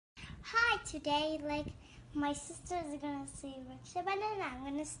today, my sisters are gonna say Raksha Bandhan, and I'm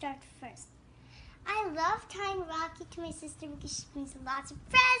gonna start first. I love tying Rakhi to my sister because she brings lots of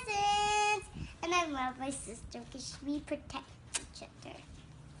presents, and I love my sister because we protect each other.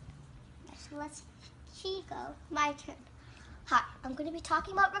 So let's go. My turn. Hi, I'm going to be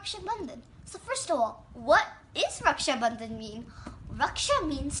talking about Raksha Bandhan. So first of all, what is Raksha Bandhan mean? Raksha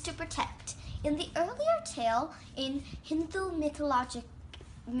means to protect. In the earlier tale in Hindu mythologic,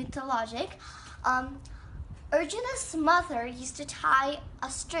 Arjuna's mother used to tie a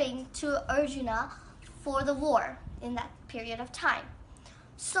string to Arjuna for the war in that period of time.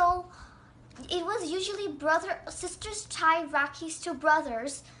 So it was usually sisters tie Rakhis to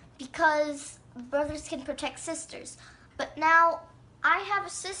brothers because brothers can protect sisters. But now I have a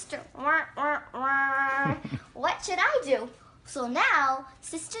sister. What should I do? So now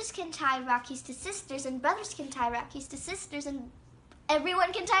sisters can tie Rakhis to sisters and brothers can tie Rakhis to sisters and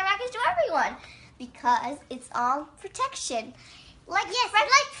everyone can tie Rakhis to everyone because it's all protection. Like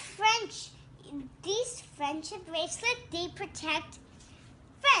French. These friendship bracelets, they protect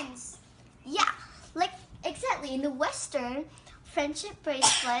friends. Yeah, exactly. In the Western, friendship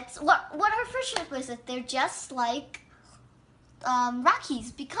bracelets, what are friendship bracelets? They're just like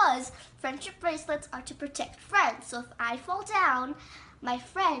Rakhis because friendship bracelets are to protect friends. So if I fall down, my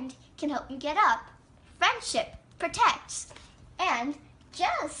friend can help me get up. Friendship protects. And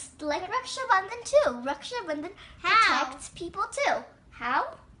just like Raksha Bandhan too. Raksha Bandhan protects people too.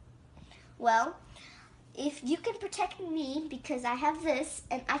 How? Well, if you can protect me because I have this,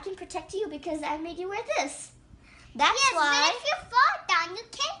 and I can protect you because I made you wear this. That's why. But if you fall down, you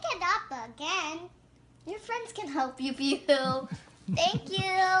can't get up again. Your friends can help you, Bihu. Thank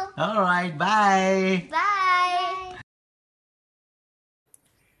you. All right, bye. Bye.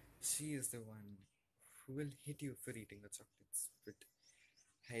 She is the one who will hit you for eating the chocolates, but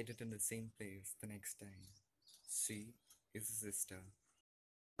hide it in the same place the next time. She is a sister.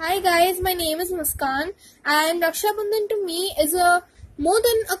 Hi guys, my name is Muskan, and Raksha Bandhan to me is more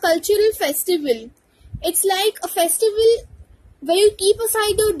than a cultural festival. It's like a festival where you keep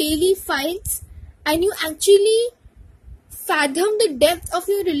aside your daily fights and you actually fathom the depth of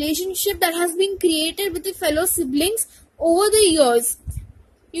your relationship that has been created with your fellow siblings over the years.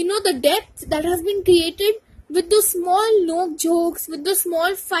 You know, the depth that has been created with the small no jokes, with the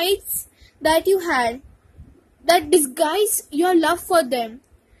small fights that you had that disguise your love for them.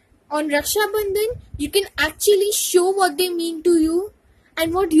 On Raksha Bandhan, you can actually show what they mean to you,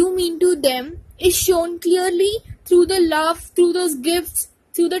 and what you mean to them is shown clearly through the love, through those gifts,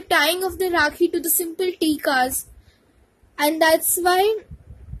 through the tying of the Rakhi to the simple tikas. And that's why,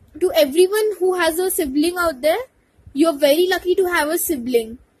 to everyone who has a sibling out there, you're very lucky to have a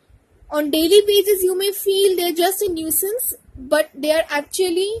sibling. On daily basis, you may feel they're just a nuisance, but they are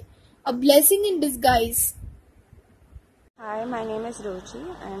actually a blessing in disguise. Hi, my name is Roji,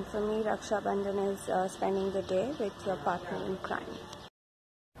 and for me Raksha Bandhan is spending the day with your partner in crime.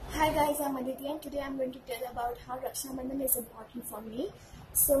 Hi guys, I'm Aditi, and today I'm going to tell about how Raksha Bandhan is important for me.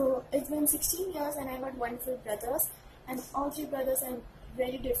 So it's been 16 years and I got wonderful brothers, and all three brothers are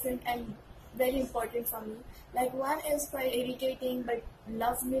very different and very important for me. Like, one is quite irritating but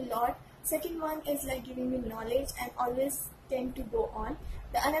loves me a lot. Second one is like giving me knowledge and always tend to go on.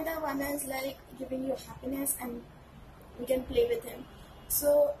 The another one is like giving you happiness and we can play with him.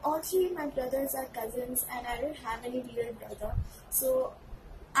 So all three my brothers are cousins and I don't have any real brother. So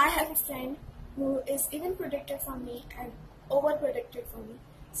I have a friend who is even protected from me and overprotected for me.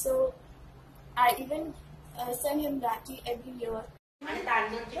 So I even send him Rakhi every year.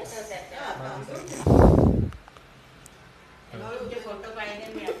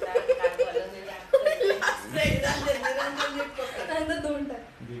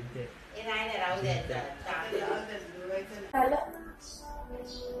 Hello.